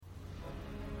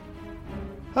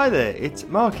Hi there, it's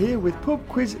Mark here with Pub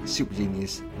Quiz Super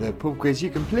Genius, the pub quiz you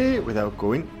can play without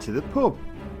going to the pub.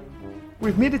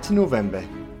 We've made it to November.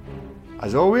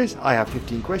 As always, I have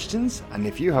 15 questions, and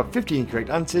if you have 15 correct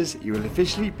answers, you will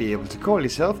officially be able to call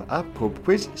yourself a Pub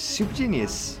Quiz Super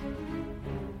Genius.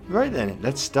 Right then,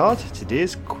 let's start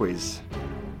today's quiz.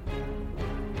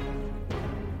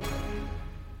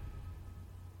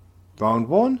 Round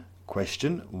 1,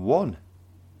 Question 1.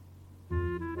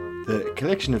 The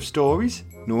collection of stories,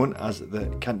 known as the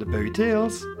Canterbury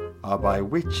Tales, are by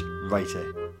which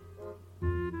writer?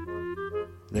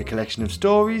 The collection of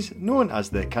stories, known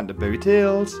as the Canterbury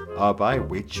Tales, are by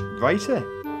which writer?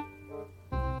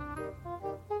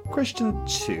 Question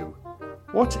 2.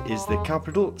 What is the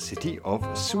capital city of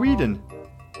Sweden?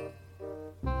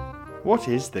 What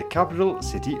is the capital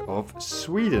city of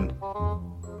Sweden?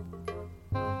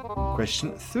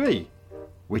 Question 3.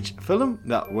 Which film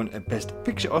that won a Best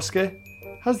Picture Oscar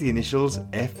has the initials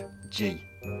FG?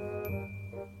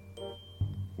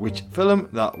 Which film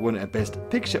that won a Best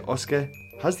Picture Oscar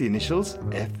has the initials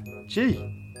FG?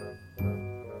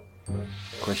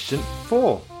 Question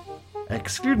 4.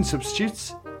 Excluding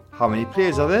substitutes, how many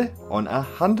players are there on a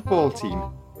handball team?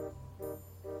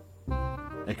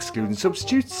 Excluding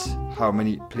substitutes, how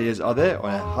many players are there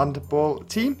on a handball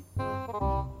team?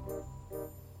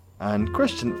 And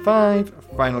question 5,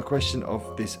 final question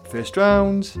of this first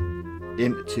round.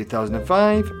 In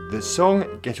 2005, the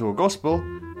song Ghetto Gospel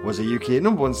was a UK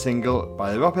number 1 single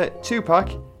by the rapper Tupac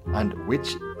and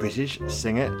which British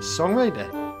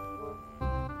singer-songwriter?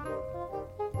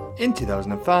 In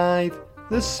 2005,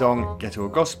 the song Ghetto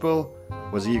Gospel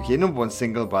was a UK number 1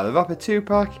 single by the rapper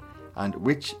Tupac and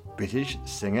which British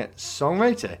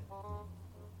singer-songwriter?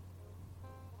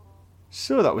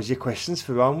 So that was your questions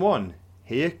for round 1.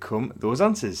 Here come those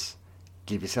answers.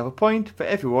 Give yourself a point for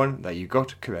everyone that you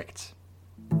got correct.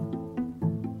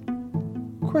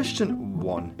 Question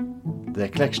 1. The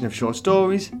collection of short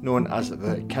stories known as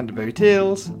the Canterbury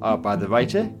Tales are by the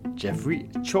writer Geoffrey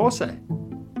Chaucer.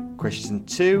 Question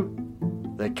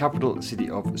 2. The capital city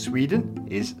of Sweden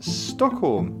is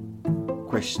Stockholm.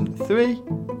 Question 3.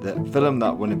 The film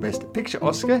that won a Best Picture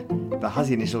Oscar that has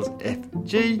the initials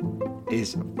FG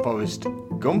is Forrest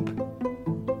Gump.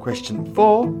 Question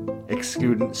 4.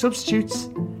 Excluding substitutes,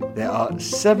 there are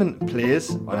 7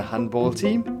 players on a handball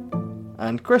team.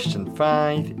 And question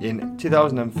 5. In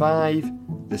 2005,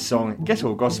 the song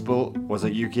Ghetto Gospel was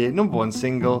a UK number 1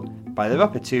 single by the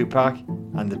rapper Tupac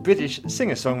and the British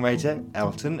singer-songwriter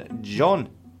Elton John.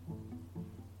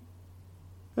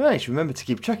 Right, remember to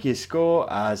keep track of your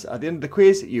score, as at the end of the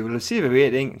quiz you will receive a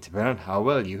rating to depend on how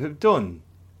well you have done.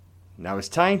 Now it's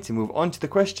time to move on to the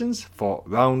questions for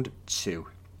round 2.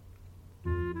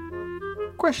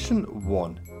 Question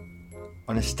 1.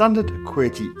 On a standard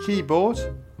QWERTY keyboard,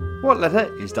 what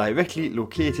letter is directly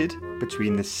located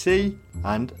between the C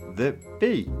and the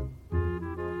B?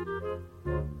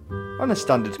 On a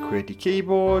standard QWERTY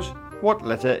keyboard, what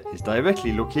letter is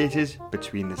directly located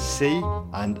between the C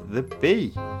and the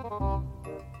B?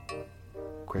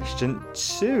 Question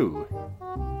 2.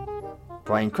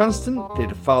 Bryan Cranston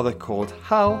played a father called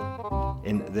Hal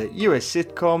in the US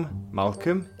sitcom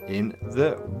Malcolm in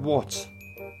the what?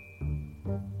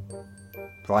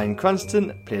 Bryan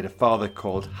Cranston played a father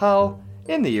called Hal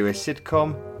in the US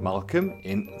sitcom Malcolm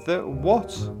in the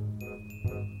what?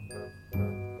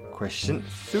 Question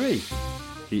 3.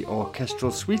 The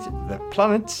orchestral suite The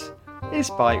Planets is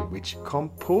by which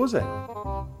composer?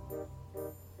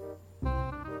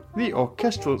 The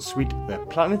orchestral suite The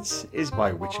Planets is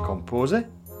by which composer?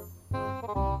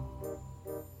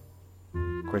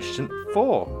 Question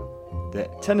 4. The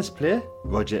tennis player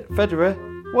Roger Federer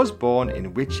was born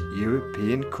in which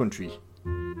European country?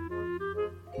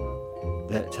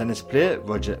 The tennis player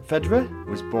Roger Federer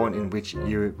was born in which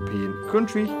European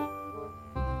country?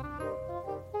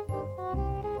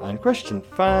 And question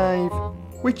 5.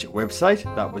 Which website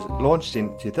that was launched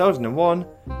in 2001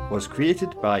 was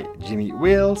created by Jimmy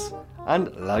Wales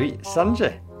and Larry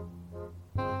Sanger?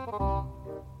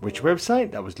 Which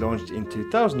website that was launched in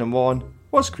 2001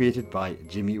 was created by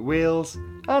Jimmy Wales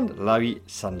and Larry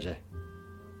Sanger?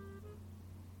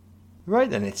 Right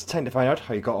then, it's time to find out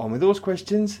how you got on with those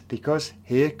questions, because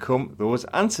here come those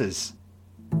answers.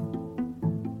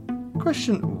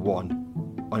 Question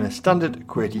 1. On a standard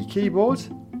QWERTY keyboard,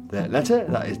 the letter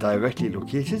that is directly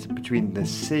located between the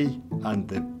C and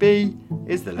the B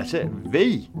is the letter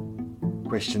V.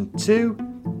 Question 2.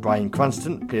 Bryan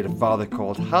Cranston played a father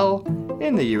called Hal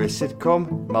in the US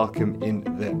sitcom Malcolm in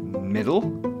the Middle.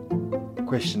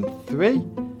 Question 3.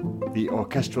 The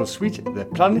orchestral suite The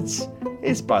Planets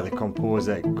is by the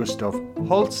composer Gustav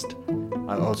Holst.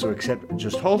 I'll also accept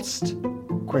just Holst.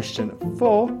 Question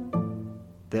 4.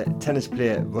 The tennis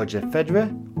player Roger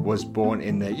Federer was born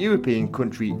in the European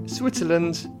country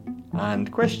Switzerland.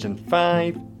 And question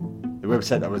 5. The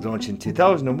website that was launched in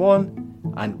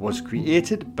 2001 and was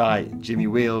created by Jimmy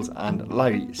Wales and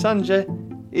Larry Sanger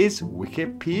is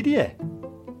Wikipedia.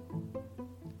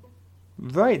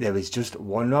 Right, there is just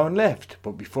one round left,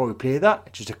 but before we play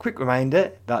that, just a quick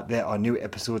reminder that there are new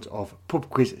episodes of Pub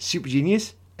Quiz Super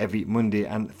Genius every Monday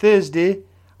and Thursday,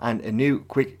 and a new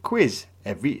quick quiz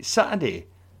every Saturday.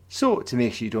 So to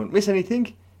make sure you don't miss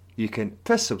anything, you can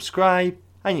press subscribe,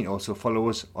 and you can also follow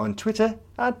us on Twitter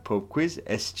at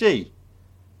PubQuizSG.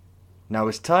 Now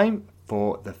it's time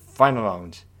for the final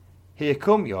round. Here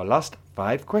come your last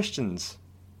 5 questions.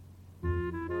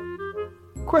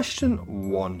 Question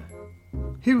 1.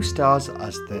 Who stars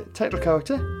as the title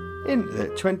character in the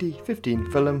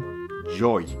 2015 film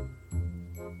Joy?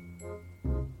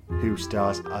 Who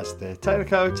stars as the title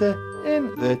character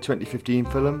in the 2015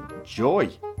 film Joy?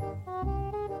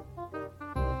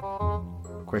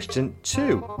 Question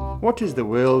 2. What is the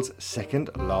world's second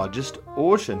largest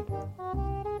ocean?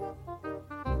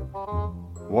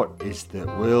 What is the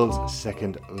world's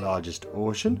second largest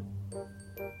ocean?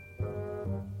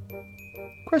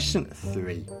 Question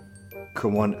 3.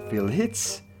 Come On Feel the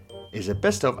Hits is a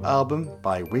best of album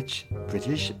by which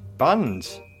British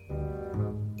band?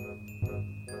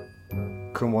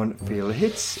 Come On Feel the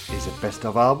Hits is a best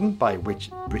of album by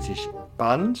which British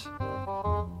band?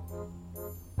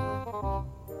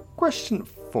 Question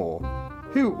 4.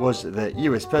 Who was the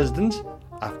US President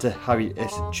after Harry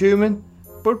S. Truman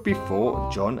but before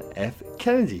John F.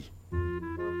 Kennedy?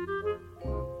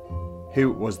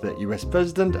 Who was the US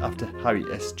President after Harry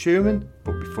S. Truman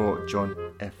but before John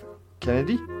F.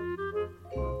 Kennedy?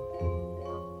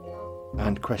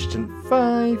 And question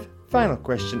 5, final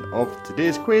question of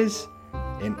today's quiz.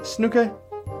 In snooker,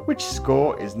 which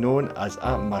score is known as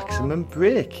a maximum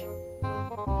break?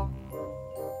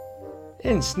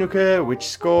 In snooker, which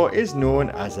score is known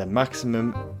as a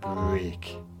maximum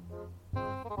break?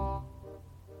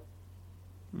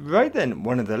 Right then,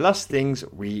 one of the last things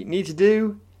we need to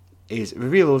do is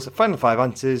reveal those final 5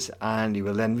 answers, and you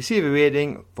will then receive a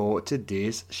rating for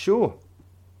today's show.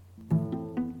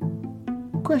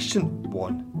 Question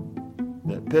 1.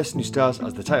 The person who stars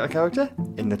as the title character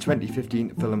in the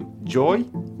 2015 film Joy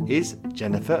is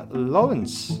Jennifer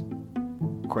Lawrence.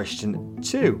 Question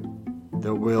 2.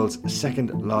 The world's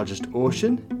second largest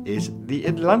ocean is the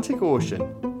Atlantic Ocean.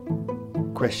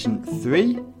 Question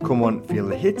 3. Come On Feel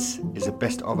the Hits is a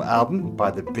best of album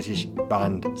by the British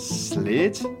band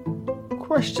Slade.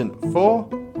 Question 4.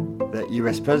 The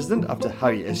US President after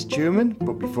Harry S. Truman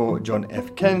but before John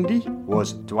F. Kennedy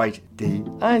was Dwight D.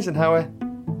 Eisenhower.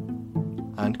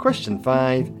 And question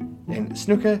 5. In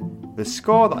snooker, the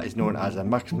score that is known as a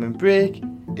maximum break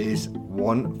is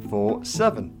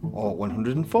 147 or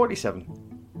 147.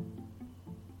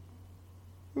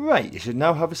 Right, you should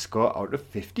now have a score out of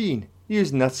 15.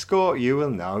 Using that score, you will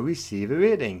now receive a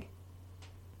rating.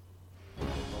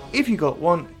 If you got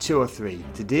 1, 2 or 3,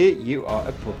 today you are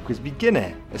a pub quiz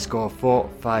beginner. A score of 4,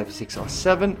 5, 6 or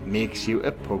 7 makes you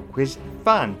a pub quiz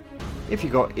fan. If you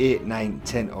got 8, 9,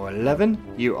 10 or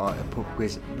 11, you are a pub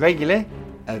quiz regular.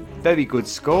 A very good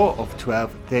score of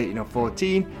 12, 13 or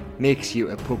 14 makes you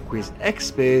a pub quiz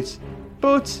expert.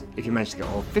 But if you manage to get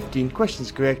all 15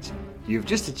 questions correct, you've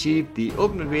just achieved the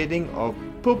ultimate rating of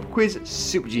Pub Quiz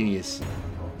Super Genius.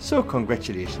 So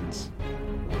congratulations.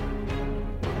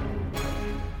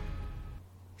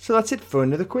 So that's it for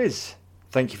another quiz.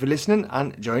 Thank you for listening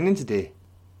and joining today.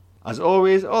 As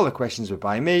always, all the questions were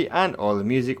by me and all the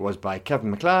music was by Kevin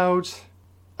MacLeod.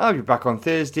 I'll be back on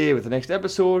Thursday with the next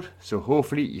episode, so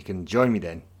hopefully you can join me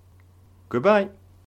then. Goodbye.